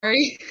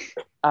Sorry.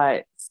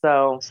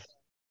 So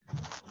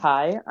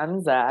hi,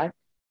 I'm Zach.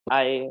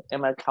 I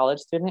am a college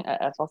student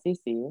at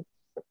FLCC.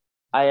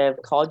 I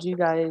have called you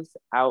guys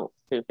out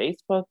to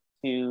Facebook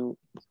to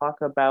talk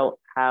about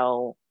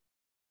how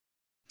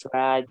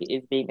drag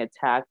is being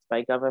attacked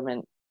by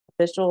government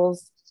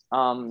officials,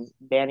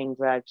 banning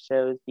drag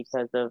shows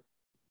because of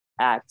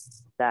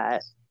acts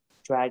that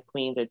drag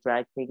queens or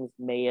drag kings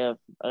may have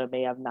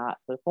not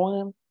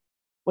performed,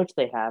 which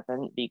they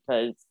haven't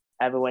because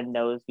everyone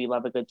knows we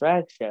love a good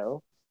drag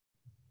show.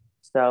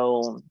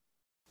 So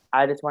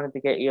I just wanted to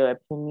get your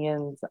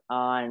opinions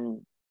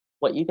on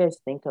what you guys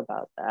think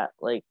about that,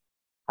 like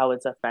how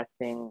it's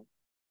affecting,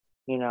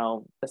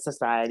 the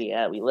society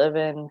that we live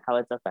in, how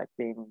it's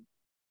affecting,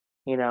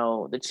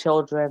 the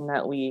children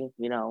that we,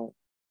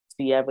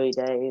 see every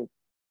day.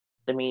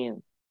 I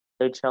mean,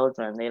 they're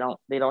children. They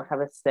don't have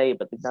a say,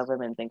 but the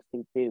government thinks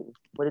they do.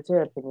 What is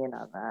your opinion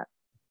on that?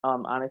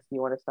 Honestly,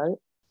 you want to start?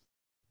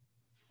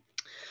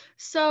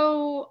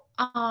 So,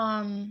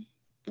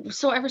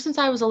 so ever since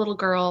I was a little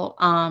girl,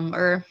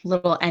 or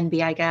little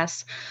NB, I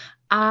guess,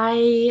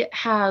 I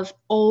have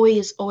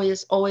always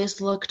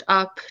looked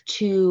up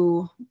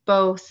to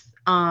both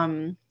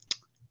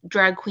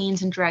drag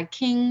queens and drag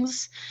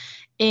kings.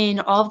 In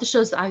all of the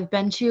shows that I've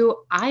been to,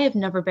 I have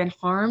never been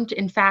harmed.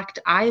 In fact,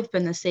 I've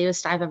been the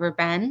safest I've ever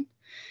been.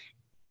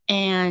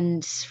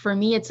 And for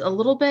me, it's a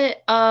little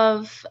bit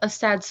of a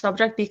sad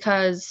subject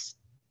because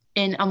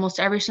in almost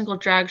every single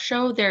drag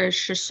show, there's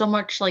just so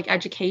much like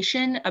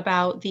education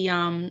about the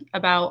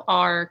about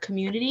our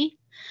community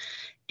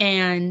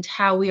and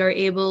how we are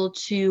able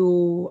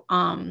to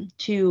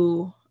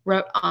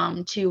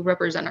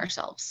represent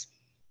ourselves.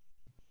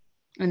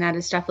 And that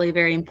is definitely a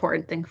very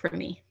important thing for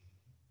me.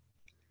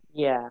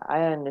 Yeah,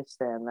 I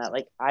understand that.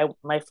 Like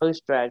my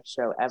first drag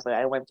show ever,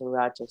 I went to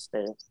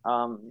Rochester.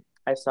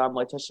 I saw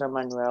Morticia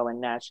Monroe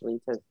and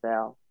Naturally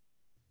Tisdale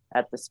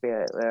at the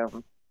Spirit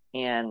Room,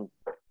 and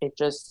it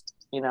just,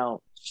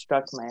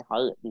 struck my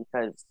heart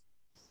because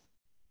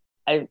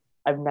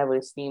I've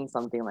never seen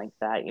something like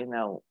that,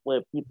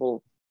 where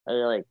people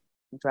are like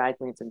drag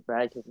queens and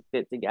drag kings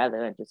get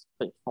together and just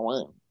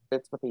perform.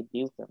 That's what they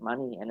do for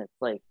money, and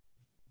it's like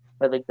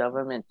for the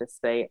government to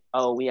say,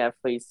 "Oh, we have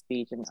free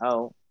speech," and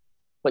 "Oh,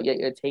 but yet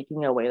you're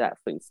taking away that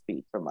free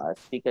speech from us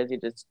because you're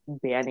just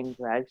banning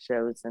drag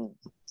shows and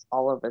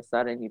all of a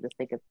sudden you just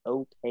think it's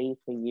okay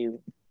for you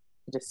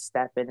to just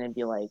step in and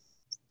be like,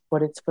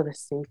 but it's for the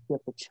safety of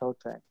the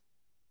children.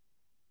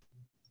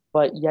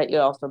 But yet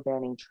you're also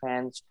banning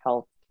trans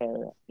health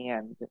care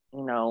and,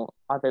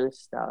 other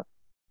stuff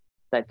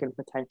that can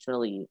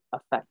potentially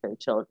affect their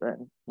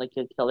children. Like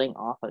you're killing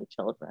off our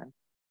children.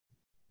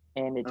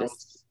 And it Um,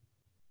 just,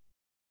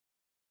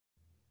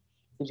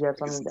 did you have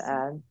I guess, something to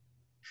add?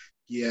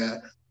 yeah,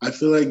 I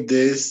feel like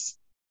this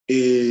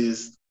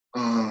is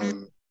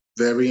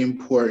very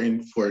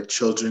important for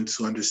children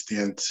to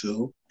understand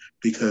too,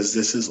 because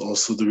this is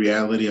also the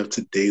reality of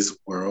today's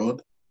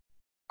world.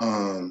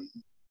 Um,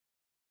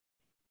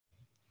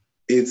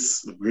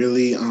 it's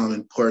really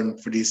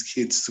important for these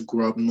kids to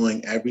grow up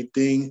knowing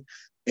everything,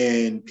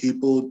 and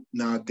people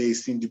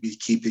nowadays seem to be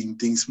keeping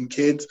things from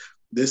kids.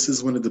 This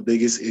is one of the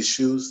biggest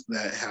issues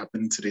that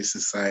happen in today's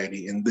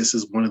society, and this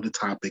is one of the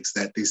topics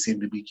that they seem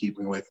to be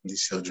keeping away from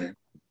these children.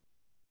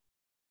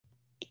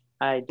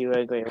 I do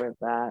agree with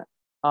that.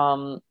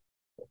 Um,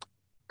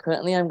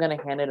 Currently, I'm going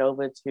to hand it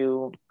over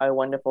to our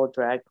wonderful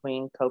drag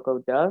queen, Coco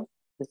Dove,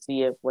 to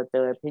see if what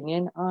their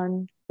opinion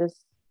on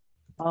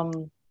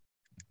um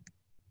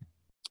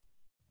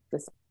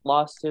this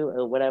lawsuit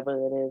or whatever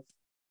it is.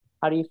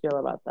 How do you feel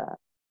about that?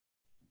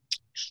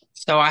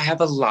 So I have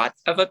a lot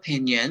of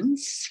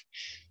opinions.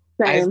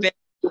 I've Same.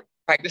 been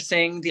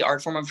practicing the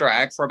art form of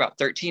drag for about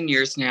 13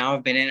 years now.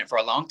 I've been in it for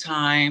a long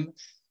time.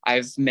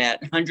 I've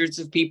met hundreds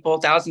of people,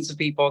 thousands of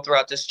people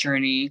throughout this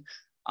journey.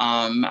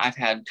 I've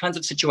had tons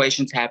of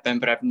situations happen,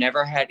 but I've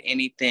never had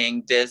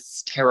anything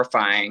this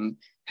terrifying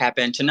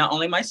happen to not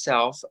only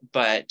myself,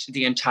 but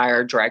the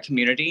entire drag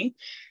community.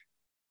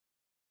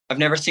 I've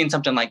never seen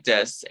something like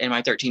this in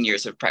my 13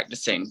 years of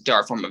practicing the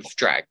art form of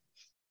drag.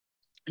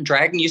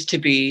 Drag used to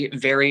be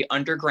very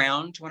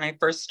underground when I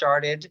first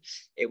started.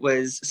 It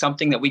was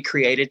something that we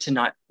created to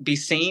not be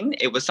seen.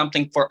 It was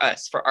something for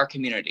us, for our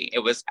community. It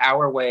was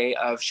our way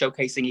of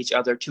showcasing each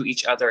other to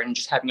each other and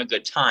just having a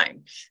good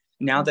time.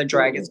 Now that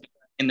drag is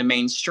in the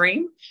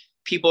mainstream,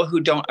 people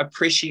who don't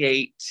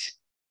appreciate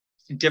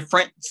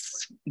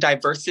difference,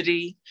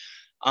 diversity,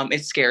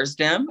 it scares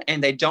them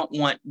and they don't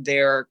want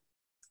their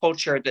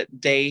culture that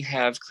they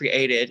have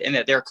created and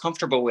that they're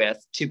comfortable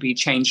with to be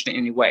changed in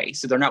any way.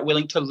 So they're not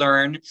willing to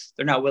learn,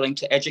 they're not willing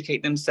to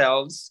educate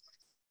themselves.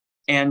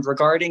 And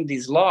regarding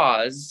these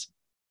laws,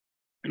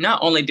 not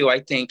only do I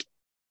think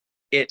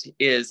it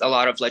is a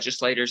lot of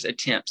legislators'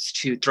 attempts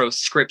to throw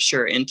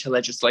scripture into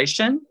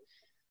legislation,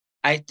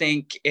 I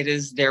think it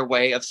is their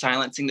way of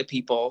silencing the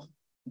people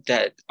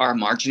that are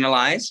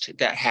marginalized,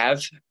 that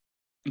have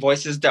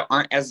voices that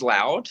aren't as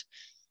loud.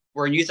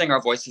 We're using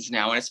our voices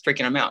now and it's freaking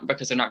them out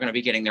because they're not going to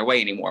be getting their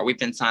way anymore. We've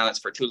been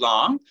silenced for too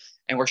long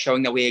and we're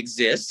showing that we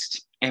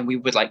exist and we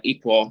would like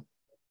equal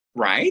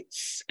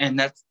rights. And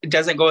it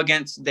doesn't go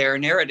against their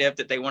narrative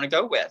that they want to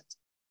go with.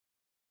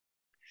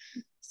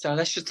 So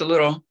that's just a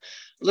little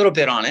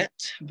bit on it.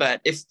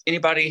 But if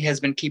anybody has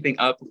been keeping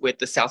up with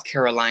the South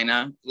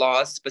Carolina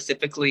laws,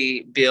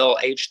 specifically Bill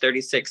H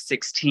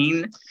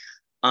 3616,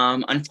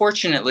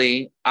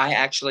 unfortunately, I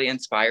actually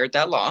inspired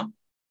that law.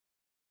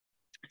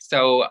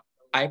 So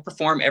I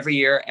perform every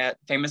year at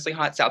famously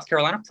hot South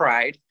Carolina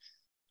Pride.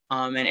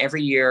 And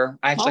every year,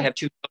 I actually have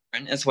 2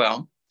 children as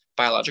well,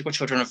 biological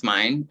children of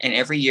mine. And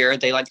every year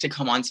they like to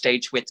come on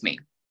stage with me.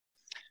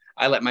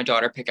 I let my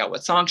daughter pick out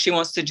what song she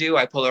wants to do.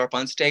 I pull her up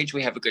on stage.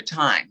 We have a good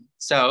time.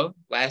 So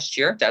last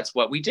year, that's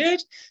what we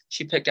did.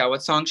 She picked out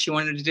what song she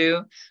wanted to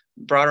do,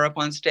 brought her up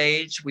on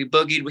stage. We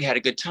boogied. We had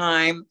a good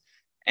time.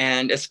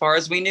 And as far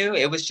as we knew,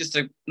 it was just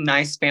a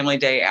nice family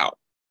day out.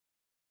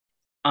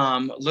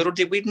 Little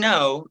did we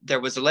know, there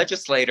was a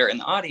legislator in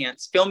the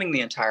audience filming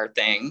the entire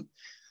thing.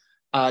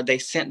 They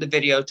sent the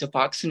video to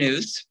Fox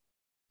News.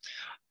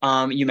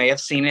 You may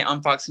have seen it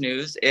on Fox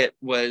News. It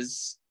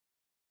was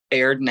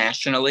aired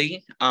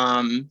nationally.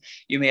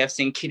 You may have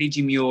seen Kitty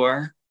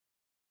Demure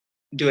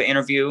do an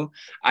interview.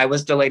 I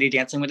was the lady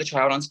dancing with a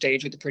child on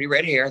stage with the pretty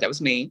red hair. That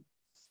was me.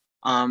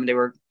 They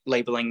were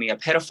labeling me a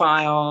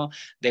pedophile.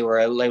 They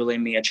were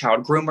labeling me a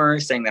child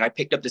groomer, saying that I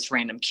picked up this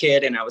random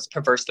kid and I was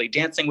perversely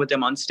dancing with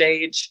them on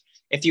stage.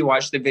 If you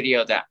watch the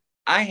video that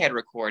I had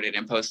recorded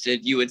and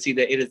posted, you would see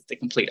that it is the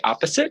complete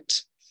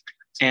opposite.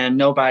 And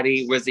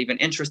nobody was even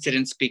interested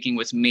in speaking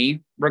with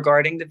me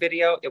regarding the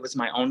video. It was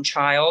my own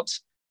child.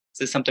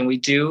 This is something we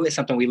do. It's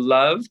something we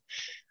love.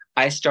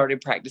 I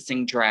started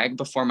practicing drag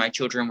before my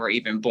children were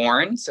even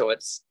born. So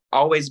it's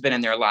always been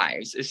in their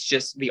lives. It's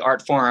just the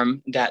art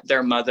form that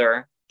their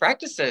mother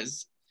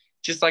practices.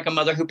 Just like a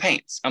mother who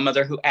paints, a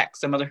mother who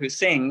acts, a mother who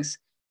sings.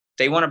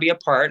 They want to be a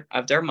part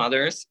of their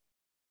mother's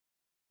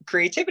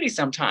creativity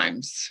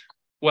sometimes.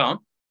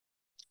 Well,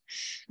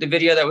 the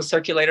video that was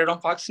circulated on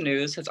Fox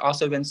News has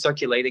also been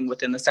circulating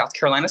within the South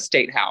Carolina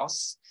State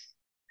House.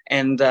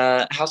 And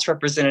the House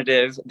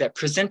representative that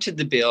presented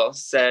the bill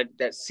said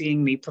that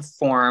seeing me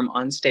perform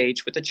on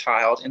stage with a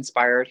child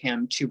inspired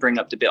him to bring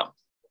up the bill.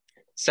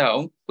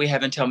 So we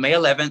have until May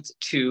 11th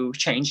to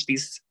change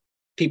these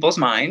people's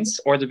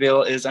minds, or the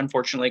bill is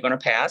unfortunately going to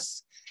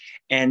pass.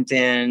 And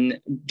then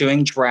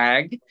doing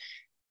drag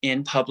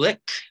in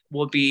public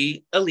will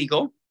be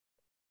illegal,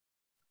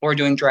 or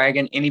doing drag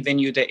in any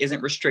venue that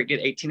isn't restricted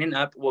 18 and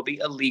up will be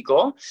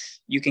illegal.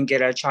 You can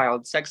get a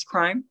child sex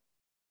crime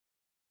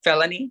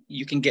felony.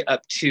 You can get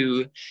up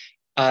to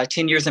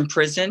 10 years in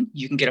prison.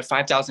 You can get a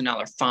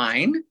 $5,000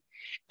 fine.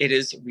 It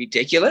is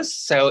ridiculous.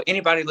 So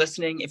anybody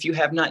listening, if you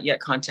have not yet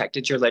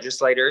contacted your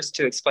legislators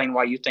to explain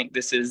why you think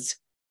this is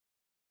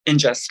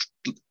unjust,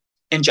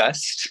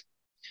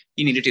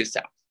 you need to do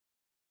so.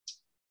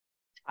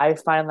 I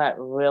find that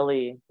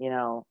really,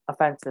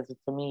 offensive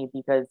to me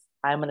because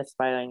I'm an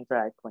aspiring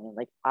drag queen.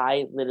 Like,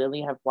 I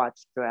literally have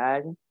watched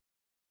drag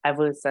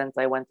ever since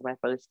I went to my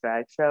first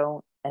drag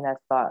show, and I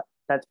thought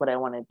that's what I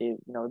want to do.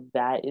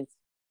 That is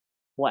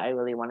what I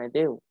really want to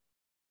do.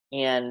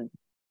 And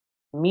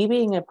me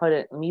being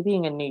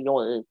in New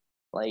York,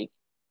 like,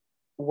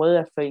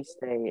 we're a free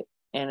state,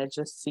 and it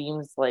just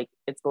seems like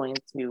it's going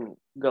to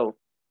go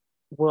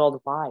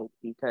worldwide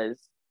because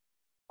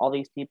all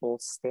these people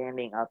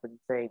standing up and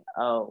saying,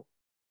 oh,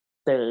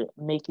 they're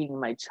making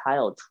my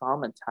child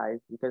traumatized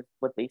because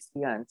what they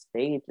see on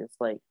stage is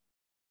like,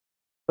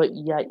 but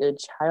yet your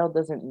child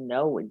doesn't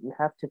know it. You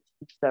have to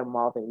teach them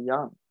while they're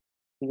young,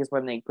 because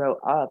when they grow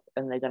up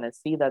and they're going to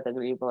see that, they're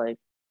going to be like,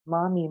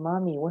 mommy,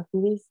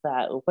 who is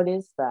that? What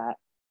is that?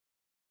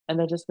 And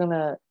they're just going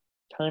to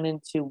turn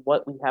into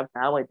what we have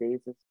nowadays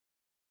is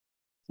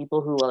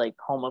people who are like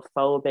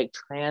homophobic,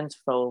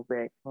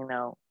 transphobic,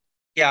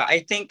 Yeah,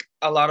 I think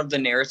a lot of the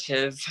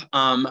narrative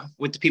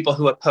with the people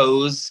who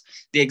oppose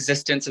the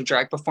existence of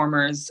drag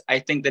performers, I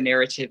think the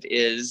narrative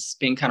is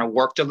being kind of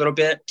worked a little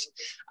bit.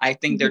 I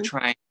think they're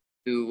trying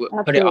to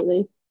put it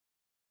on.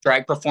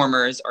 Drag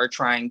performers are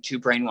trying to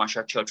brainwash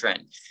our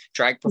children.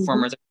 Drag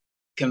performers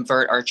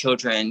convert our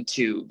children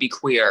to be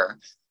queer,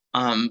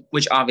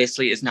 which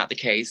obviously is not the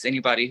case.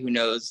 Anybody who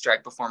knows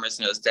drag performers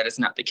knows that is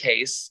not the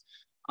case.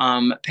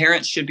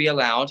 Parents should be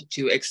allowed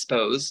to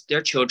expose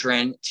their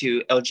children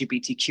to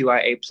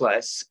LGBTQIA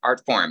plus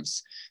art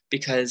forms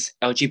because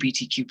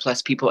LGBTQ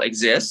plus people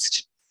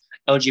exist.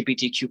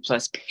 LGBTQ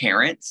plus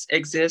parents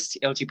exist.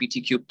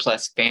 LGBTQ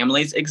plus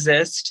families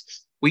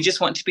exist. We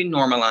just want to be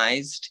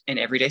normalized in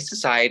everyday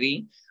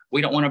society.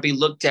 We don't want to be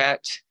looked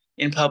at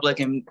in public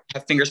and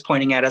have fingers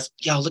pointing at us.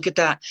 Yo, look at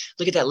that.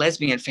 Look at that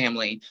lesbian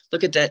family.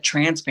 Look at that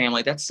trans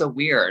family. That's so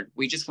weird.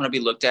 We just want to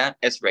be looked at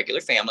as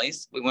regular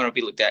families. We want to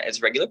be looked at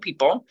as regular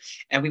people.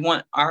 And we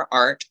want our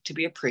art to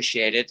be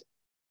appreciated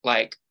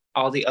like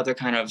all the other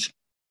kind of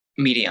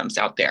mediums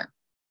out there.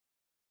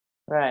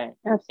 Right.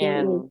 Absolutely.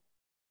 And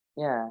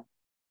yeah.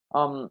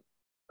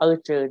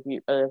 Archer,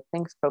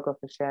 thanks Koko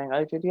for sharing.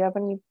 Archer, do you have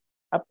any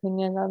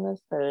opinion on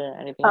this or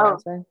anything you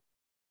want to say?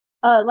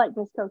 Like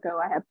Miss Koko,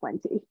 I have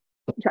plenty.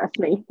 Trust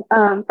me.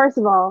 First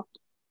of all,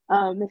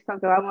 Miss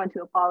Koko, I want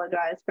to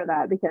apologize for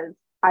that because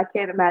I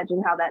can't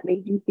imagine how that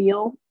made you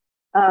feel.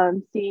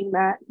 Seeing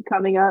that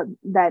coming up,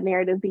 that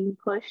narrative being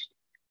pushed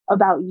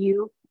about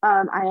you.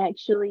 I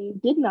actually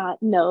did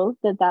not know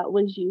that that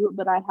was you,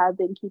 but I have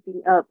been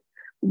keeping up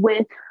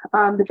with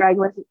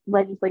the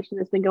legislation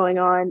that's been going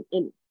on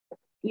in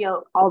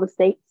all the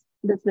states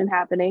that's been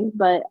happening.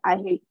 But I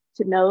hate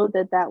to know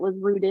that that was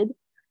rooted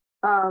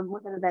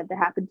with an event that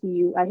happened to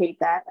you. I hate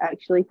that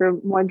actually from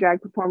one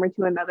drag performer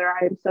to another.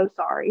 I am so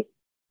sorry.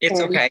 It's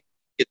And okay.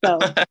 so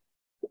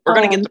We're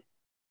gonna get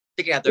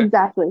together.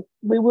 exactly.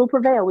 We will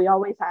prevail. We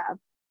always have.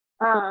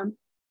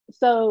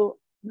 So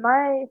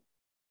my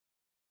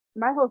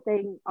whole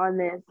thing on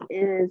this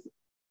is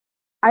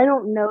I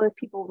don't know if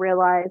people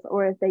realize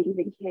or if they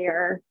even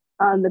care.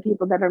 The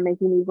people that are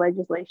making these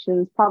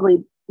legislations,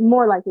 probably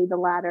more likely the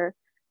latter,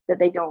 that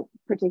they don't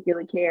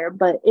particularly care.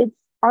 But it's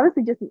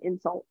honestly just an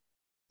insult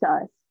to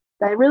us.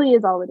 That really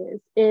is all it is.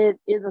 It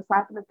is a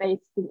slap in the face,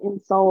 an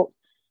insult,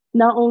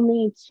 not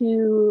only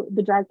to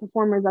the drag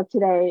performers of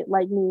today,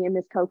 like me and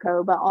Miss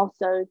Koko, but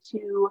also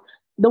to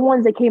the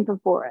ones that came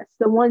before us,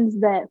 the ones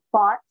that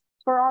fought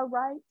for our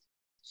right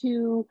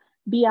to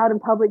be out in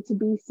public, to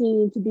be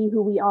seen, to be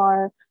who we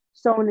are,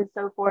 so on and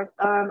so forth.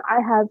 I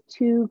have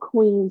two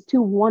queens,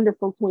 two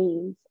wonderful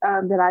queens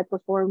that I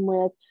perform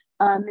with,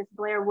 Miss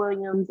Blair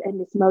Williams and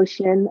Miss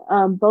Motion,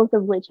 both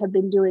of which have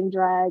been doing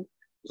drag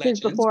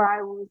since before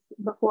I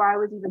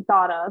was even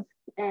thought of,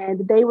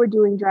 and they were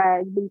doing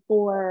drag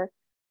before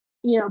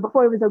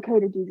before it was okay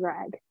to do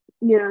drag.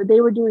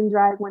 They were doing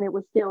drag when it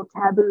was still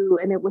taboo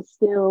and it was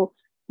still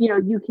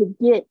you could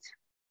get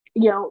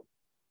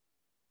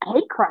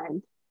hate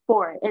crimes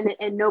for it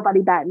and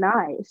nobody bat an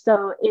eye.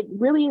 So it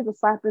really is a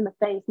slap in the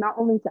face, not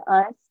only to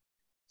us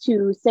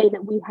to say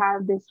that we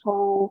have this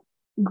whole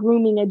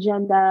grooming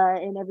agenda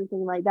and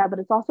everything like that, but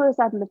it's also a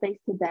slap in the face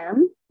to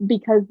them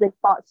because they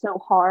fought so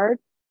hard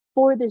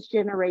for this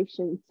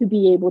generation to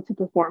be able to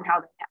perform how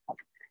they have.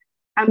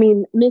 I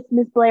mean, Miss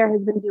Blair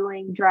has been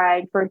doing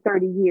drag for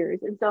 30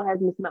 years, and so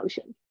has Miss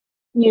Motion.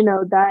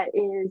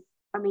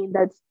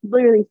 That's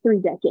literally 3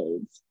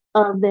 decades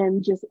of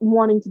them just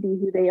wanting to be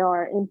who they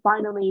are. And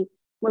finally,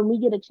 when we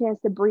get a chance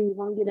to breathe,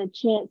 when we get a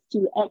chance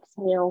to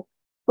exhale,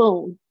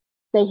 boom,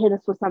 they hit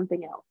us with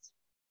something else.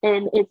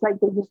 And it's like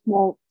they just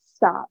won't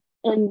stop.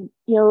 And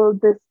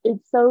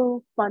it's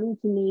so funny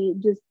to me,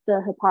 just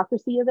the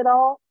hypocrisy of it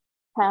all,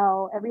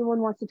 how everyone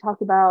wants to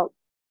talk about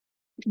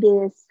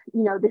this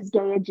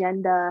gay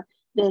agenda,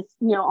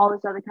 all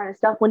this other kind of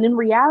stuff, when in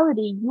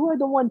reality, you are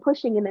the one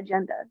pushing an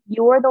agenda.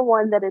 You are the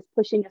one that is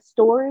pushing a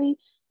story.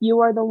 You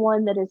are the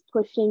one that is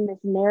pushing this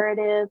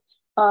narrative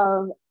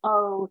of,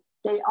 oh,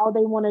 all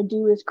they want to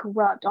do is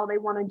corrupt. All they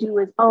want to do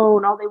is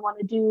own. All they want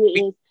to do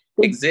is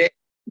exist.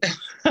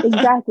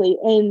 Exactly.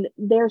 And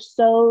they're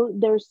so,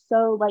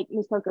 like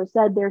Ms. Koko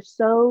said, they're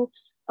so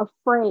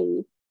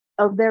afraid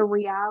of their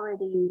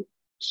reality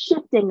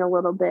shifting a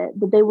little bit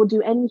that they will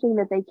do anything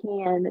that they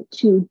can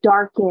to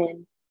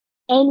darken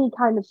any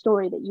kind of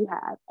story that you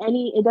have.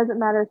 It doesn't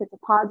matter if it's a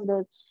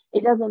positive.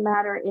 It doesn't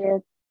matter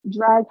if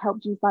drag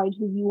helped you find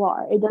who you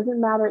are. It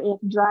doesn't matter if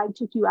drag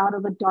took you out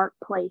of a dark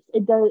place.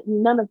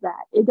 None of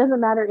that. It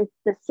doesn't matter if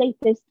the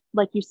safest,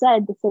 like you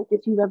said, the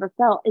safest you've ever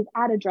felt is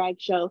at a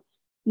drag show.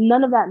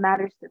 None of that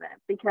matters to them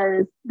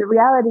because the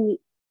reality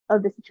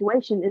of the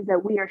situation is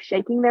that we are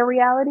shaking their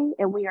reality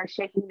and we are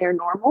shaking their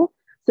normal.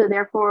 So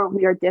therefore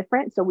we are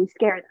different. So we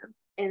scare them,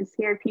 and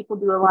scared people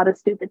do a lot of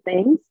stupid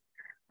things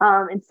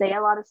and say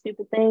a lot of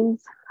stupid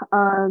things.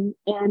 And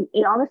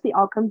it honestly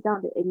all comes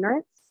down to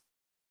ignorance.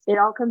 It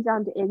all comes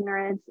down to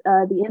ignorance,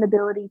 the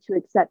inability to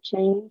accept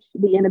change,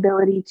 the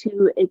inability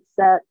to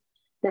accept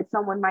that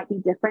someone might be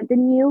different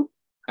than you.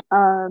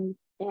 And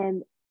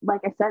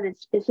like I said,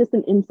 it's just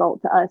an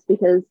insult to us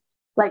because,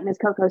 like Ms.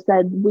 Koko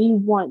said, we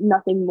want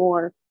nothing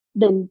more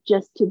than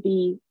just to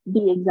be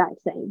the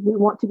exact same. We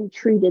want to be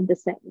treated the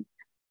same.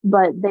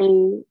 But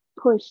they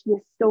push this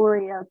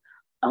story of,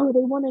 oh, they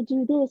want to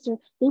do this, or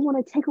they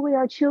want to take away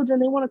our children,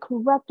 they want to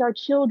corrupt our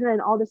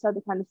children, all this other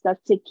kind of stuff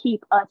to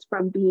keep us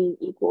from being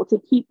equal, to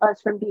keep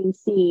us from being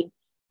seen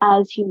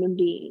as human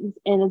beings.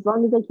 And as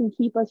long as they can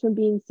keep us from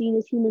being seen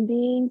as human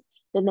beings,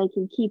 then they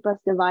can keep us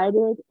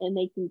divided and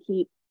they can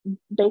keep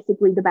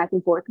basically the back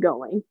and forth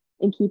going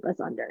and keep us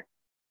under.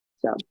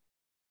 So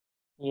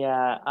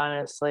yeah,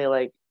 honestly,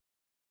 like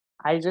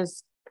I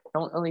just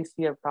don't really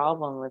see a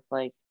problem with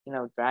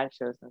drag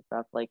shows and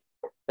stuff. Like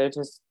they're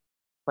just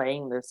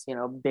playing this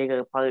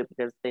bigger part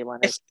because they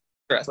want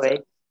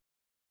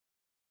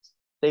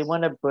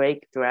to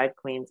break drag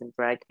queens and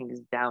drag kings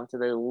down to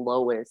their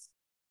lowest,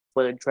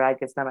 where drag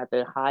is them at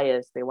their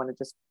highest. They want to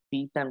just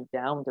beat them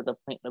down to the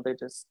point where they're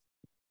just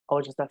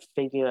just a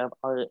figure of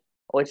art,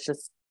 or it's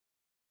just.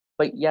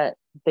 But yet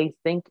they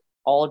think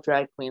all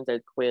drag queens are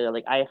queer.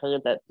 Like I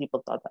heard that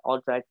people thought that all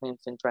drag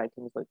queens and drag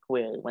kings were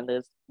queer when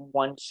there's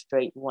one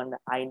straight one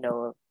that I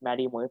know of,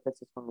 Maddie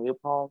Morpheus, is from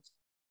RuPaul's.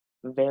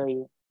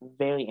 Very,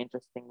 very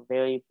interesting,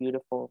 very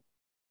beautiful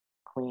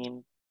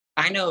queen.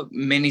 I know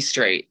many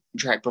straight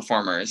drag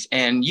performers,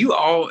 and you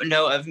all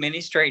know of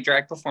many straight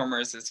drag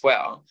performers as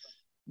well.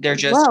 They're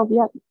just Well,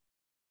 yeah.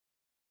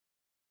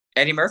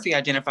 Eddie Murphy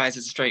identifies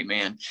as a straight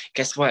man.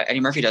 Guess what? Eddie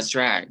Murphy does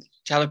drag.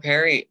 Tyler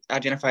Perry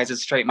identifies as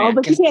a straight Oh, man.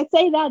 but you can't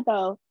say that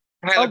though.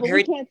 Tyler But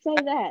Perry, we can't say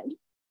that.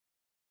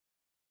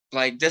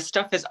 like, this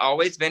stuff has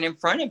always been in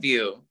front of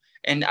you.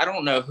 And I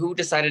don't know who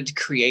decided to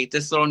create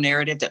this little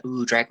narrative that,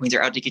 ooh, drag queens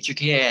are out to get your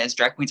kids.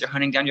 Drag queens are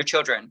hunting down your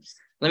children.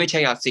 Let me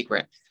tell y'all a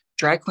secret.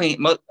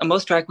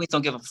 Most drag queens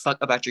don't give a fuck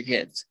about your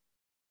kids.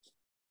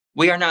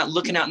 We are not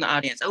looking out in the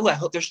audience. Oh, I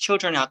hope there's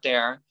children out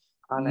there.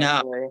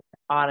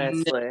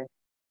 Honestly.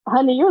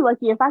 Honey, you're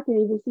lucky if I can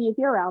even see if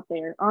you're out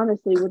there.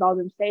 Honestly, with all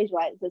them stage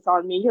lights that's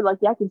on me, you're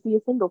lucky I can see a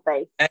single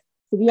face.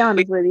 To be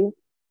honest with you.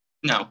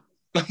 No,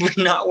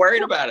 we're not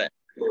worried about it.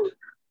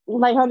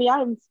 Like, honey,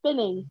 I am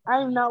spinning.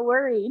 I am not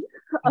worried.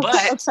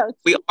 But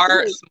we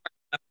are smart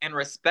enough and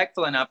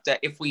respectful enough that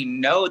if we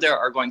know there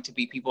are going to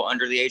be people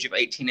under the age of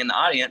 18 in the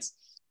audience,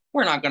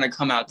 we're not going to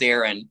come out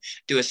there and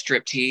do a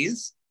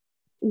striptease.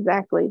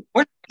 Exactly.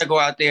 We're not going to go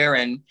out there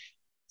and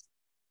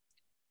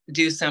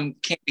do some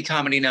campy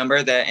comedy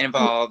number that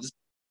involves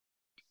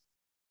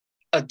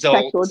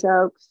adult sexual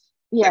jokes.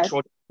 Yes.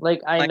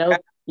 Like, I know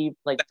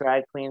like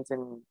drag queens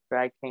and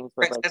drag kings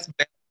would like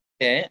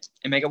it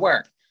and make it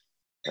work.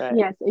 Right.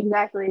 Yes,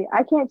 exactly.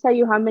 I can't tell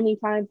you how many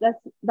times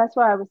that's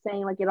why I was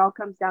saying, like, it all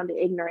comes down to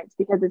ignorance,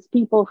 because it's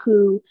people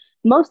who,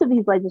 most of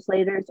these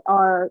legislators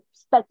are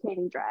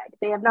spectating drag.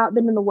 They have not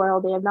been in the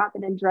world. They have not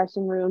been in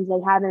dressing rooms.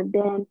 They haven't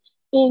been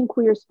in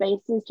queer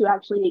spaces to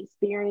actually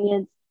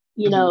experience,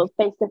 you know,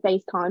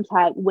 face-to-face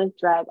contact with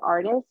drag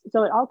artists.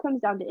 So it all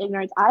comes down to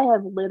ignorance. I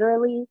have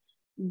literally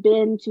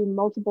been to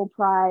multiple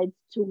prides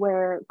to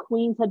where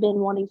queens have been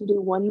wanting to do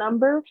one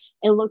number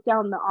and looked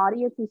down in the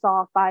audience and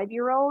saw a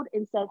 5-year-old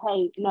and said,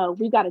 hey, no,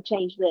 we got to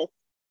change this.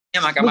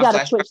 We got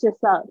to switch this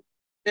up.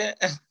 Yeah,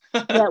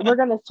 we're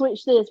going to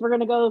switch this. We're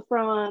going to go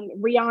from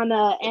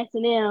Rihanna,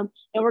 S&M,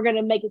 and we're going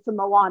to make it to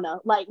Moana.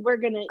 Like, we're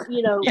going to,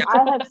 you know,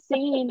 I have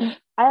seen,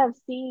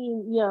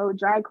 you know,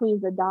 drag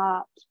queens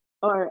adapt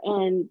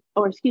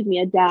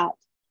adapt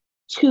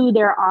to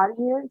their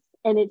audience.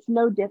 And it's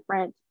no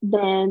different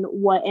than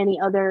what any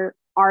other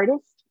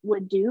artist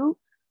would do.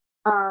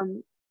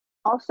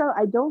 Also,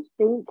 I don't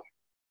think,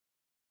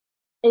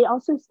 it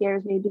also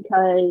scares me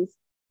because,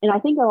 and I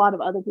think a lot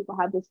of other people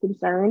have this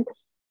concern,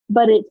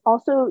 but it's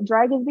also,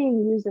 drag is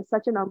being used as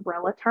such an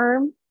umbrella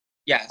term.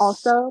 Yes.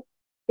 Also,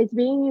 it's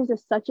being used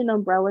as such an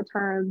umbrella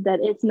term that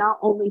it's not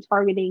only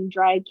targeting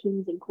drag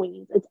kings and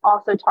queens, it's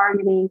also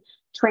targeting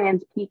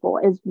trans people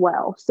as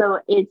well. So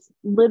it's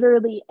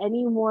literally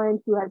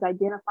anyone who has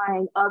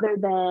identifying other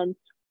than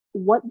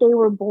what they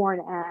were born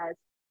as,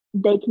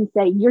 they can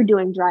say, you're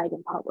doing drag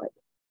in public.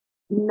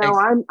 No,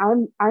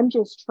 I'm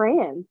just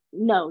trans.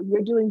 No,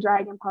 you're doing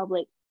drag in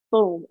public.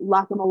 Boom,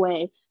 lock them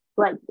away.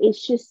 Like,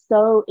 it's just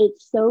so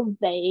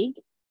vague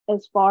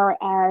as far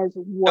as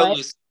what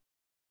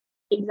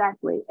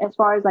exactly, as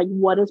far as like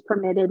what is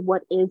permitted,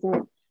 what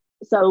isn't.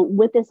 So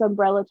with this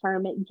umbrella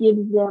term, it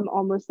gives them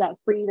almost that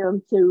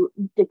freedom to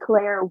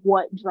declare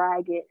what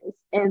drag is.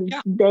 And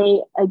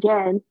they,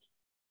 again,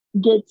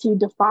 get to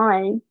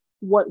define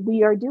what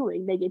we are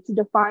doing. They get to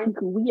define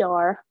who we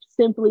are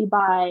simply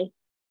by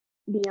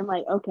being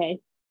like, okay,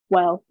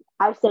 well,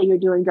 I say you're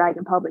doing drag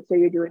in public, so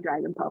you're doing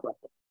drag in public.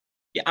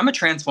 Yeah, I'm a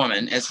trans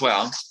woman as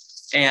well.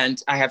 And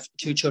I have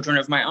 2 children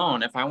of my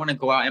own. If I want to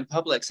go out in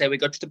public, say we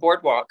go to the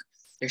boardwalk,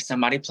 there's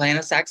somebody playing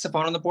a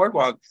saxophone on the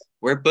boardwalk,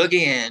 we're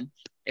boogieing.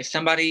 If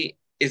somebody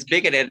is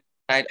bigoted,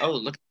 like, oh,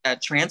 look at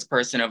that trans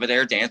person over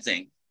there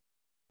dancing.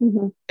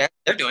 They're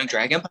doing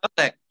drag in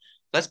public.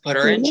 Let's put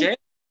her in jail.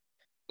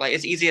 Like,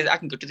 it's easy as I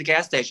can go to the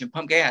gas station,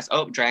 pump gas.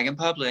 Oh, drag in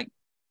public.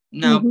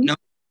 No,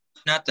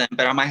 nothing.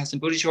 But I might have some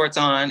booty shorts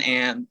on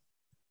and,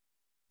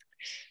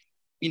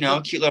 you know,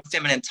 a cute little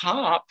feminine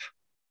top.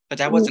 But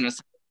that wasn't a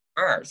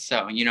her.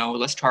 So, you know,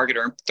 let's target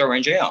her and throw her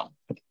in jail.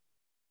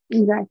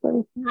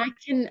 Exactly.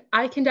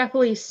 I can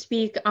definitely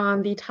speak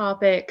on the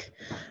topic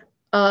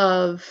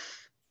of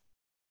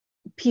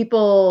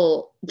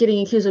people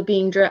getting accused of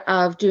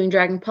doing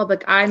drag in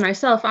public. I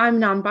myself, I'm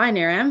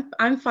non-binary.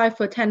 I'm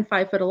 5'10",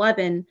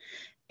 5'11",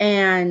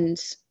 and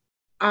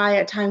I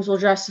at times will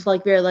dress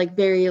like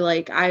very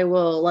I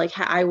will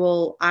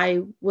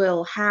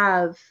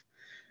have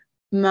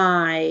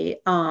my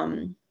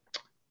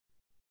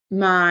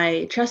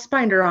my chest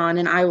binder on,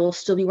 and I will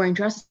still be wearing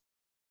dresses.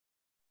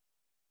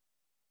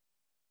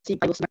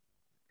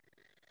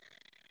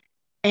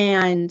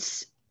 And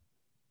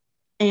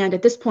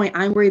at this point,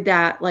 I'm worried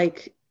that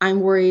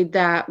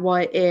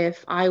what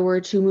if I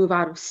were to move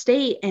out of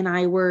state and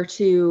I were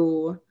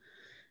to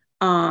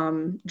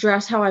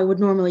dress how I would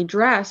normally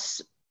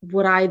dress,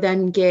 would I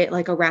then get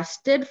like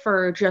arrested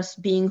for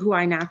just being who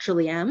I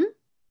naturally am?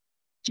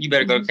 You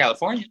better go to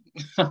California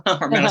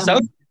or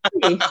Minnesota.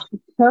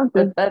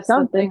 That's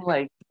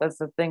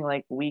the thing.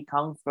 Like, we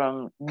come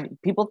from,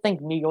 people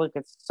think New York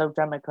is so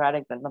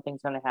democratic that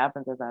nothing's going to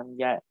happen to them,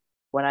 yet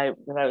when I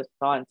was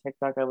saw on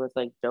TikTok, I was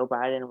like, Joe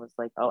Biden was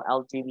like, oh,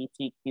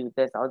 LGBTQ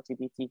this,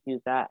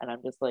 LGBTQ that, and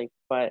I'm just like,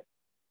 but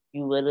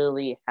you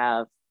literally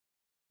have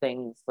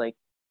things like,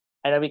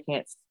 I know we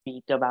can't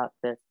speak about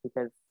this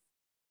because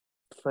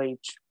free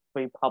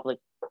public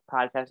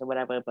podcast or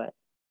whatever, but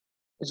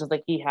it's just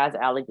like he has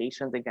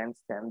allegations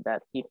against him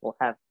that people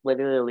have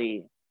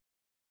literally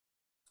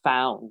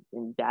found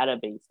in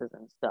databases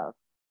and stuff,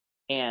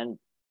 and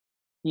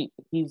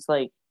he's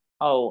like,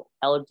 oh,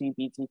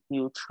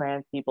 LGBTQ,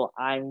 trans people,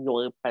 I'm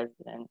your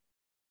president.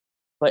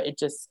 But it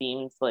just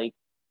seems like,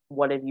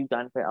 what have you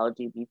done for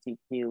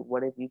LGBTQ?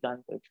 What have you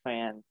done for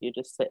trans? You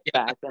just sit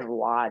back and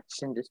watch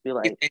and just be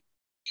like,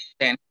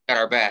 and got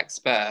our backs,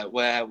 but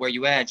where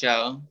you at,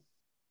 Joe?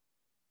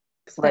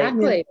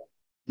 Exactly.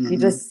 He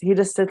just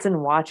sits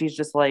and watches. He's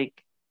just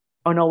like,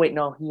 oh no, wait,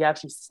 no, he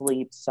actually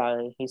sleeps.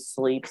 Sorry, he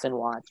sleeps and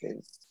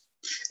watches.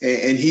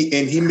 And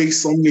he makes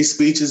so many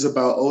speeches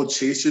about, oh,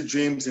 chase your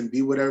dreams and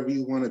be whatever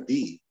you want to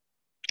be.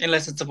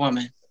 Unless it's a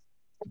woman.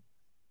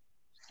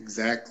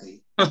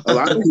 Exactly. A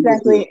lot of people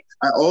do.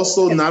 I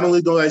also, not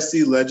only do I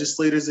see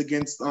legislators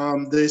against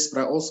this,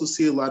 but I also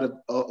see a lot of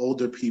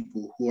older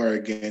people who are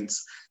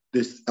against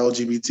this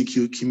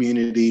LGBTQ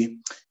community.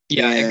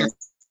 Yeah, and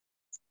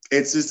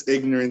it's just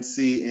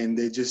ignorancy, and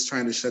they're just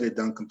trying to shut it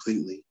down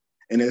completely.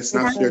 And it's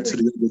not fair to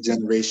the younger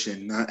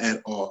generation, not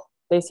at all.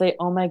 They say,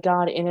 oh my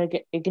God,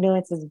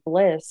 ignorance is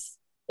bliss.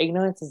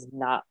 Ignorance is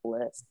not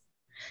bliss.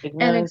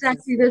 And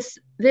exactly this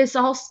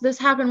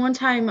happened one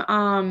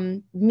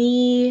time.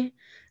 Me,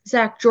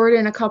 Zach,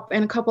 Jordan, a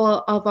couple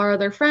of our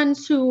other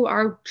friends who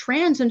are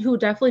trans and who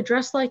definitely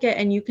dress like it,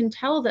 and you can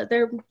tell that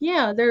they're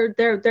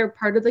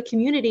part of the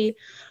community.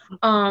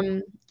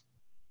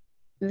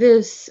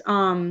 This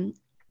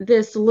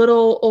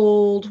little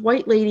old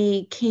white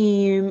lady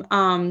came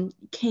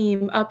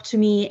up to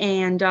me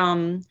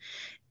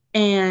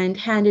and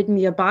handed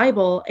me a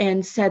Bible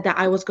and said that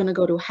I was going to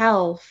go to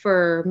hell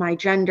for my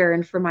gender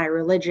and for my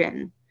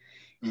religion.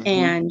 Mm-hmm.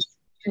 And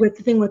the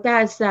thing with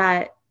that is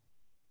that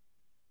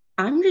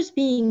I'm just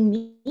being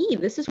me.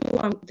 This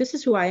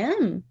is who I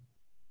am.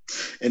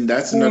 And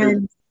that's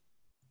another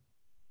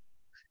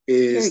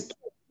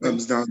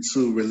comes down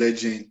to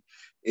religion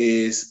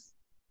is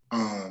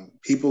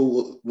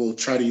people will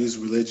try to use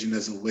religion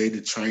as a way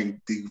to try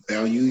and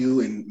devalue you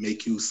and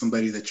make you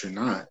somebody that you're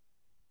not.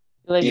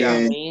 Like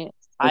me,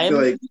 I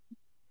feel like,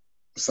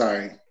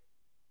 sorry.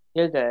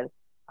 You're good.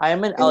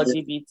 I'm an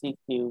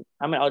LGBTQ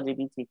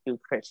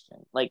Christian.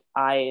 Like,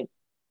 I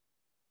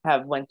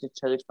have went to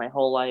church my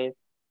whole life.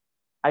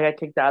 I got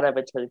kicked out of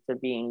a church for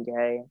being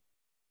gay.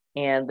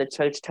 And the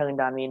church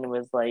turned on me and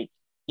was like,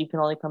 you can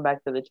only come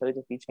back to the church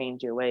if you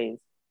change your ways.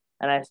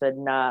 And I said,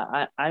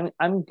 nah,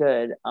 I'm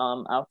good.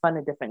 I'll find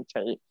a different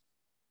church.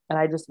 And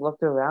I just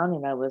looked around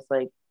and I was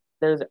like,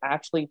 there's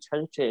actually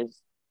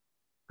churches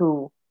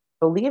who,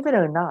 believe it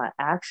or not,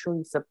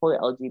 actually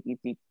support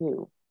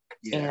LGBTQ.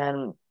 Yeah.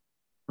 And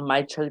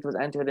my church was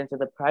entered into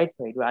the Pride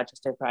Parade,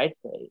 Rochester Pride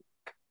Parade.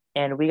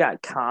 And we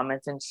got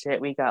comments and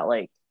shit. We got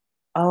like,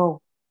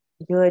 oh,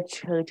 you're a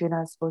church, you're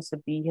not supposed to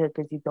be here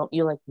because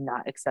you like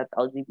not accept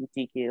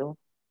LGBTQ.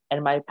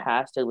 And my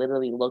pastor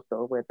literally looked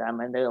over at them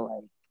and they're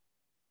like,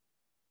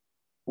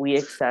 we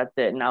accept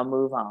it, now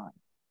move on.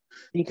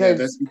 Because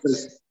that's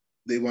because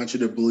they want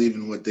you to believe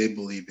in what they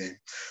believe in.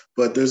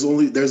 But there's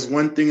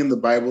one thing in the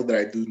Bible that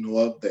I do know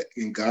of, that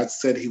and God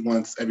said he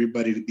wants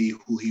everybody to be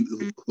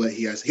what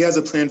he has. He has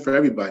a plan for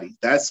everybody.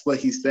 That's what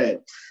he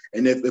said.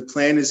 And if the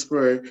plan is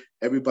for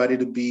everybody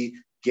to be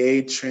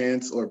gay,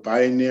 trans, or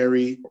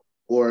binary,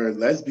 or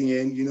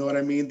lesbian, you know what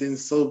I mean, then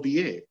so be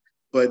it.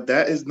 But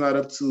that is not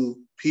up to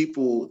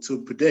people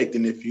to predict.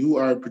 And if you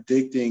are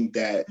predicting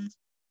that,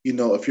 you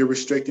know, if you're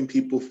restricting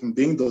people from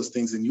being those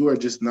things, then you are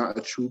just not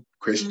a true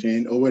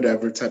Christian or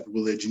whatever type of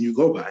religion you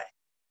go by.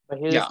 But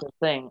here's the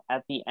thing: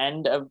 at the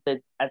end of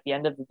the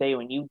day,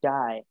 when you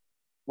die,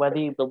 whether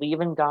you believe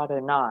in God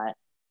or not,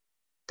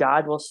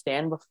 God will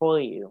stand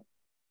before you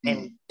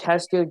and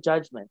test your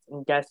judgments.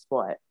 And guess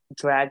what?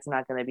 Drag's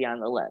not going to be on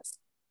the list.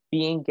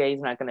 Being gay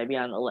is not going to be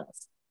on the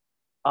list.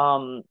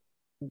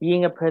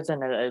 Being a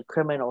prisoner, a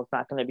criminal is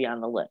not going to be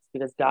on the list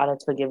because God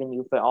has forgiven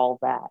you for all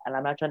that. And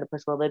I'm not trying to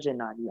push religion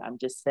on you. I'm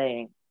just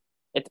saying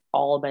it's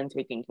all been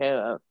taken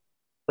care of.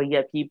 But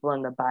yet people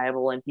in the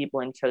Bible and people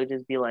in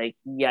churches be like,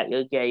 yeah,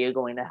 you're gay, you're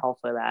going to hell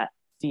for that.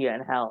 See you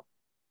in hell.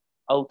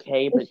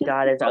 Okay, but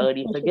God has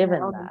already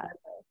forgiven that.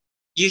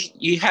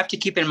 You have to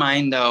keep in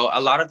mind, though,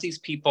 a lot of these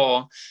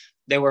people,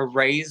 they were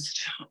raised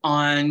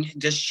on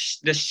this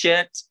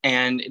shit,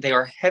 and they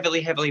are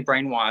heavily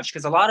brainwashed,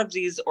 because a lot of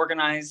these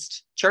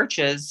organized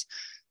churches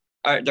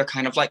they're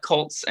kind of like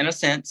cults in a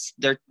sense.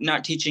 They're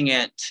not teaching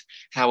it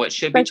how it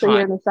should be taught.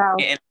 Here in the South.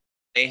 And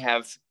they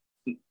have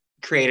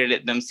created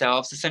it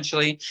themselves.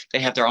 Essentially, they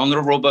have their own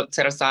little rule book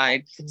set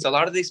aside. So a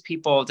lot of these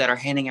people that are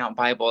handing out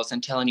Bibles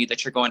and telling you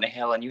that you're going to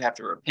hell and you have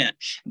to repent,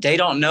 they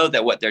don't know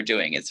that what they're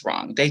doing is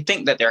wrong. They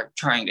think that they're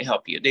trying to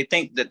help you. They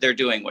think that they're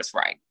doing what's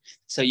right.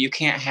 So you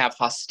can't have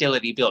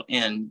hostility built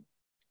in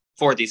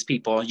for these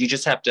people. You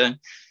just have to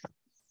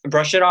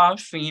brush it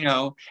off,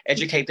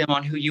 educate them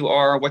on who you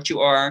are, what you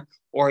are,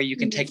 or you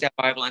can take that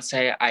Bible and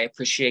say, I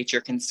appreciate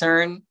your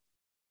concern.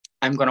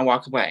 I'm going to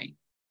walk away.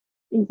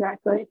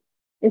 Exactly.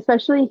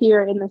 Especially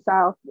here in the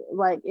South,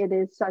 like it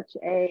is such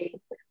a,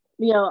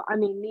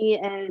 me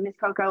and Miss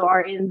Koko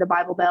are in the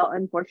Bible Belt,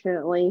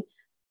 unfortunately.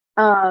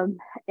 And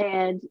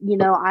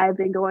I've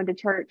been going to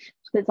church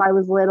since I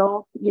was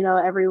little.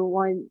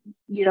 Everyone,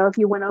 if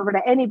you went over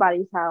to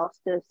anybody's house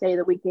to stay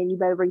the weekend, you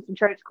better bring some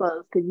church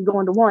clothes because you're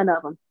going to one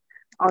of them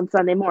on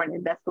Sunday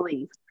morning, best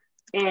believe.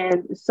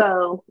 And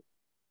so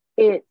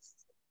it's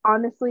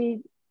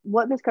honestly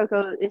what Miss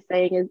Coco is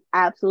saying is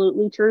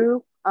absolutely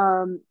true.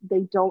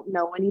 They don't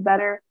know any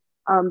better.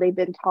 They've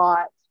been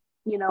taught,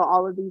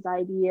 all of these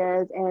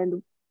ideas,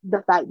 and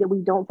the fact that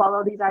we don't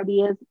follow these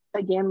ideas,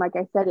 again, like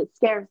I said, it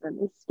scares them.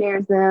 It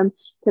scares them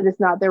because it's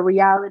not their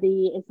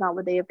reality. It's not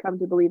what they have come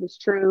to believe is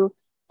true.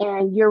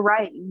 And you're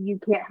right. You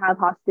can't have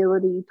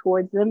hostility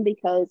towards them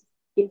because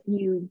if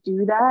you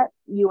do that,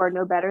 you are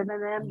no better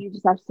than them. You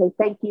just have to say,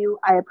 thank you.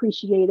 I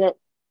appreciate it.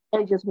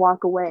 And just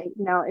walk away.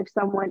 Now, if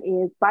someone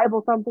is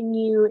Bible thumping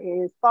you,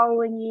 is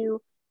following you,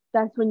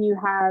 that's when you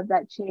have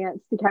that chance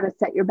to kind of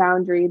set your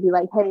boundary and be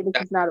like, hey,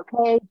 this is not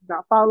okay. Do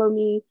not follow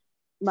me.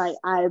 Like,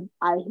 I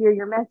hear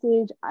your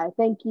message. I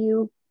thank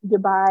you.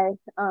 Goodbye,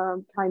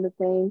 kind of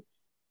thing.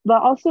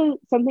 But also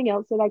something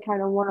else that I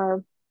kind of want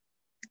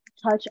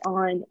to touch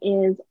on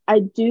is I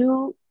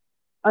do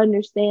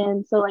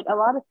understand. So like a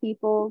lot of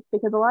people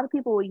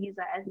will use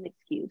that as an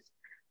excuse.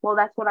 Well,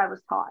 that's what I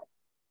was taught.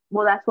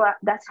 Well,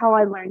 that's how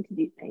I learned to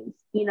do things,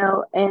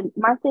 and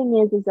my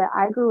thing is that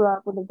I grew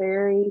up with a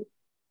very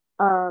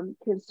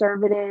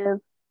conservative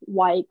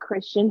white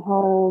Christian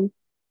home.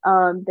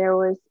 There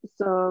was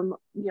some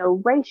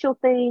racial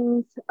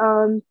things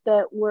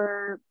that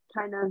were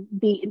kind of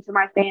beat into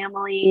my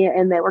family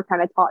and that were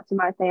kind of taught to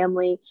my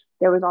family.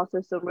 There was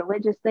also some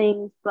religious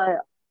things, but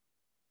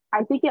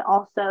I think it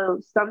also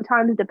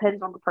sometimes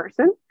depends on the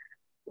person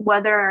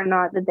whether or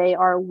not that they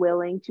are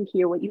willing to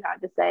hear what you have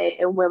to say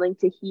and willing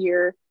to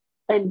hear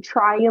and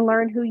try and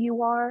learn who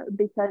you are.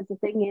 Because the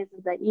thing is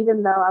that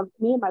even though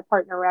me and my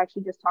partner were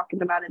actually just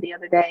talking about it the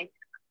other day,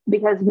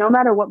 because no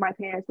matter what my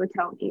parents would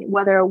tell me,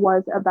 whether it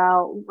was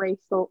about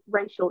racial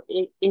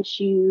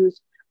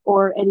issues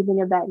or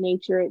anything of that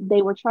nature,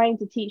 they were trying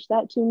to teach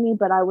that to me,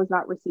 but I was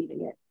not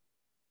receiving it.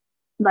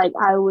 Like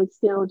I would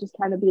still just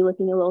kind of be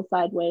looking a little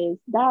sideways.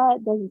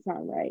 That doesn't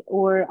sound right.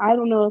 Or I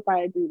don't know if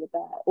I agree with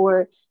that.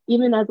 Or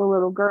even as a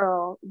little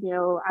girl,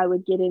 I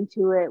would get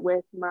into it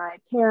with my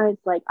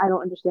parents. Like, I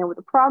don't understand what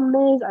the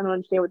problem is. I don't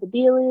understand what the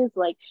deal is.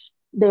 Like,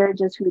 they're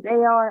just who they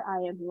are.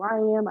 I am who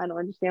I am. I don't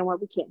understand why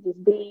we can't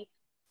just be.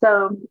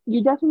 So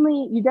you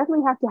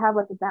definitely have to have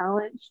like a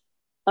balance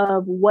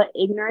of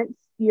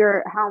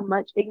how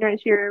much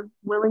ignorance you're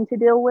willing to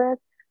deal with.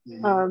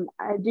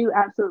 I do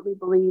absolutely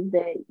believe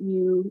that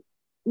you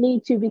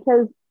need to,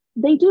 because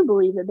they do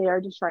believe that they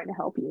are just trying to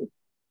help you.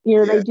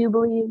 They do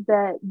believe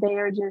that they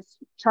are just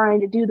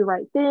trying to do the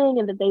right thing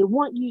and that they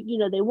want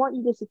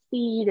you to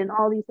succeed and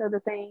all these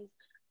other things.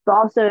 But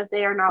also, if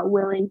they are not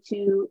willing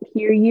to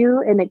hear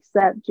you and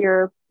accept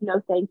your no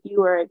thank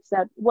you, or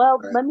accept, well,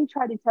 Right. Let me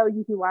try to tell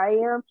you who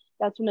I am,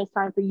 that's when it's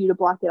time for you to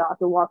block it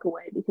off and walk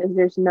away, because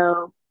there's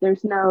no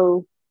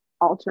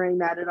altering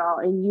that at all.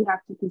 And you have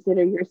to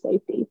consider your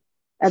safety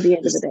at the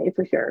end of the day,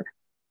 for sure.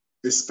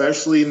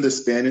 Especially in the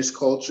Spanish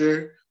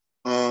culture,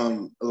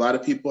 a lot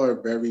of people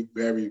are very,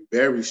 very,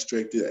 very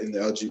strict in the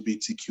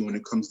LGBTQ when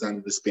it comes down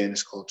to the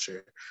Spanish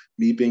culture.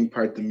 Me being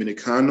part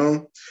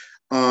Dominicano,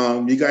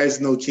 you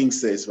guys know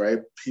quinces, right?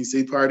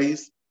 Quince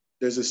parties.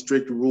 There's a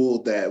strict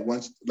rule that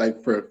once,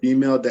 like for a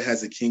female that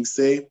has a quince,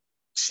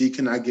 she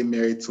cannot get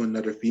married to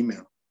another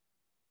female.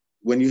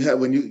 When you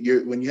have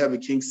a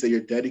quince, you're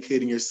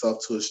dedicating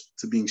yourself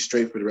to being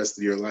straight for the rest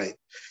of your life.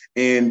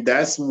 And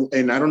I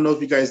don't know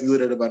if you guys knew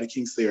that about a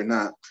quince or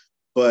not,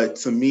 but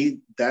to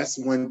me, that's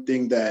one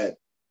thing that,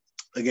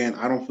 again,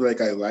 I don't feel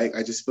like I like.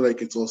 I just feel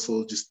like it's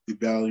also just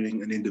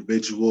devaluing an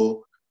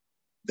individual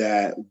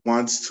that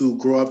wants to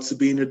grow up to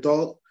be an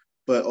adult,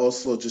 but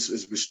also just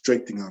is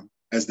restricting them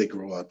as they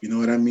grow up. You know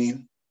what I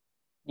mean?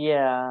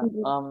 Yeah.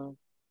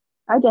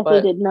 I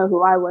definitely didn't know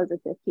who I was at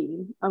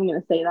 15. I'm going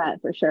to say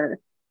that for sure.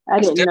 I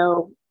didn't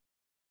know.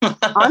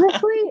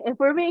 Honestly, if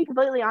we're being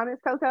completely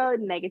honest, Koko,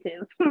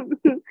 negative.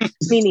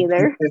 Me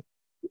neither.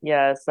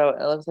 Yeah, so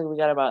it looks like we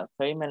got about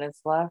 30 minutes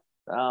left.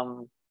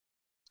 It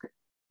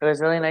was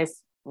really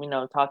nice,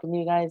 talking to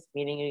you guys,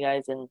 meeting you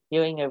guys, and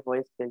hearing your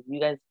voice, because you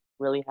guys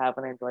really have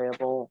an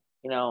enjoyable,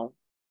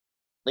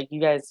 like you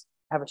guys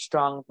have a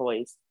strong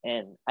voice,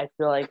 and I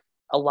feel like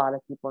a lot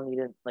of people need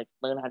to like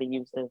learn how to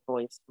use their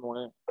voice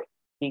more,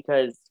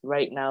 because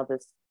right now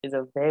this is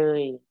a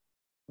very,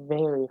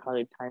 very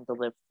hard time to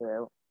live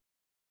through.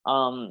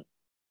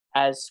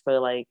 As for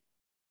like,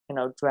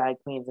 drag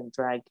queens and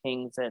drag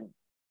kings and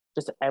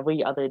just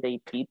every other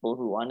day people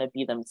who want to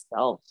be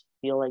themselves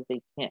feel like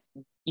they can't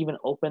even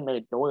open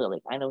their door.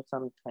 Like, I know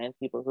some trans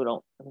people who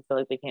don't feel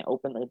like they can't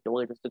open their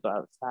door just to go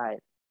outside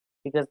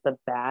because the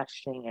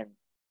bashing and,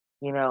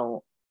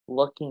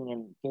 looking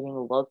and getting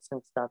looks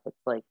and stuff. It's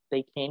like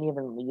they can't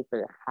even leave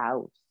their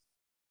house.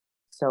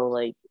 So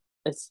like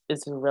it's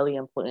a really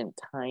important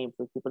time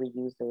for people to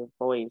use their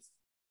voice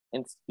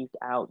and speak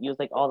out. Use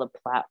like all the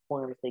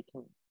platforms they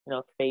can,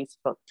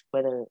 Facebook,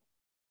 Twitter,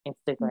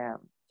 Instagram,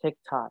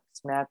 TikTok,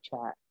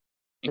 Snapchat.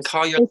 And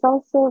call your. It's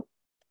also,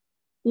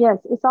 yes,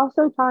 it's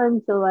also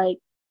time to like,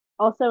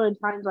 also in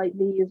times like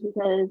these,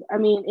 because I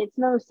mean, it's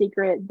no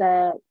secret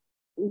that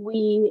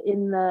we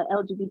in the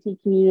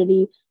LGBT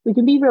community, we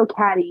can be real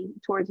catty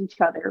towards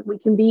each other. We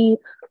can be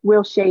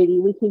real shady.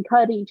 We can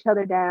cut each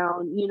other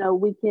down.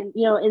 We can,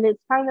 and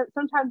it's kind of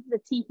sometimes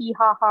it's a tee hee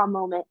ha ha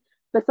moment,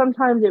 but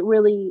sometimes it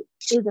really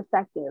is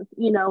effective,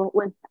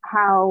 with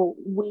how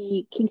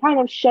we can kind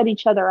of shut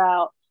each other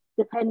out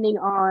depending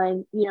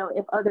on,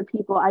 if other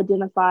people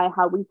identify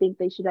how we think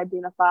they should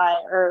identify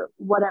or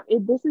whatever.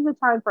 This is a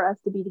time for us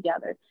to be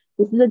together.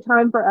 This is a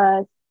time for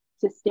us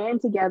to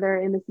stand together,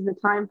 and this is a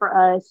time for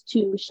us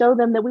to show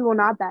them that we will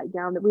not back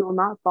down, that we will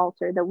not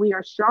falter, that we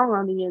are strong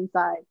on the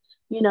inside,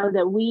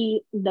 that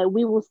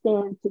we will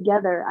stand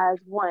together as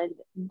one.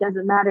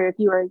 Doesn't matter if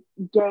you are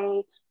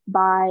gay,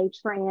 bi,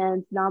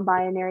 trans,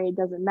 non-binary, it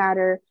doesn't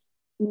matter.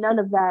 None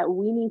of that.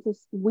 We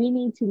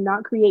need to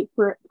not create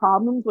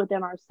problems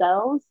within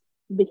ourselves,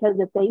 because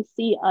if they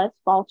see us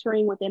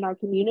faltering within our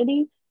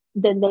community,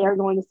 then they are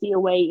going to see a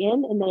way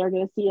in, and they are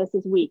going to see us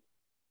as weak.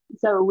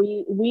 So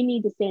we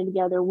need to stand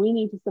together. We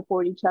need to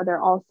support each other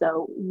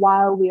also.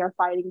 While we are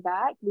fighting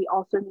back, we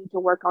also need to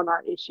work on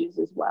our issues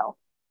as well.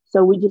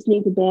 So we just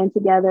need to band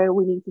together.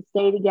 We need to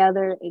stay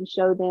together and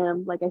show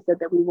them, like I said,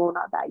 that we will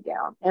not back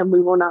down, and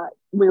we will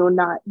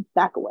not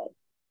back away.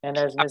 And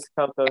as Ms.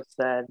 Koko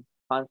said,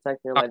 contact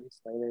your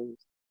legislators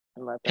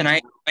and let them. Can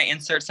I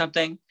insert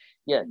something?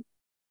 Yeah.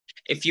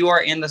 If you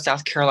are in the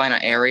South Carolina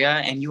area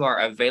and you are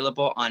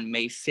available on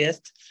May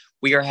 5th,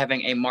 we are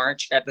having a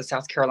march at the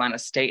South Carolina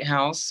State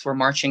House. We're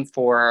marching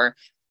for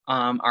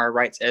our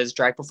rights as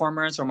drag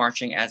performers. We're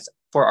marching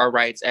for our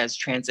rights as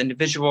trans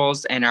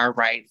individuals and our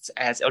rights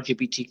as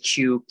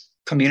LGBTQ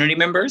community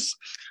members.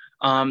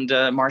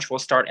 The march will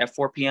start at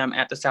 4 p.m.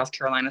 at the South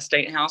Carolina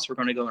State House. We're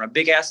going to go in a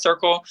big ass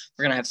circle.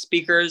 We're going to have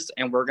speakers,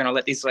 and we're going to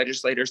let these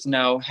legislators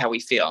know how we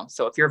feel.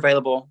 So if you're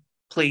available,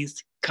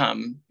 please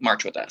come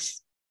march with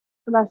us.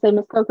 I say,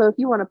 Ms. Koko, if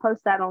you want to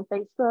post that on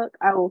Facebook,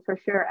 I will for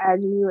sure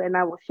add you, and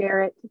I will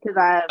share it, because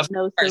I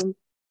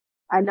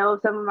know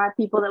some of my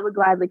people that would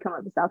gladly come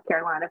up to South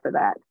Carolina for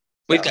that.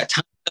 We've got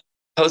tons of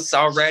posts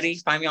already.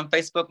 Find me on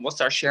Facebook. We'll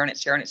start sharing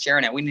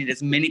it. We need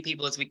as many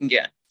people as we can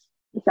get.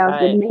 It sounds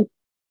good to me.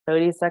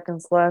 30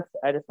 seconds left.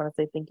 I just want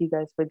to say thank you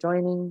guys for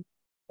joining.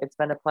 It's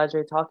been a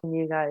pleasure talking to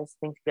you guys.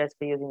 Thank you guys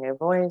for using your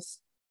voice,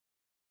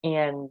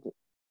 and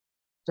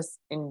just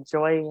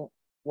enjoy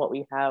what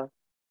we have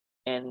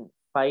and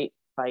fight.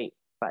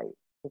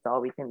 That's all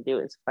we can do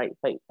is fight,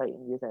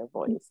 and use our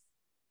voice.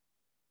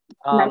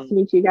 Nice to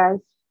meet you guys.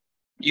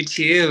 You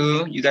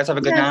too. You guys have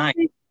a good night.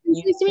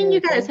 Nice to meet you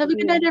guys. Have a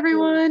good night,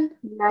 everyone.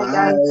 Good night,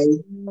 guys.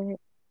 Bye.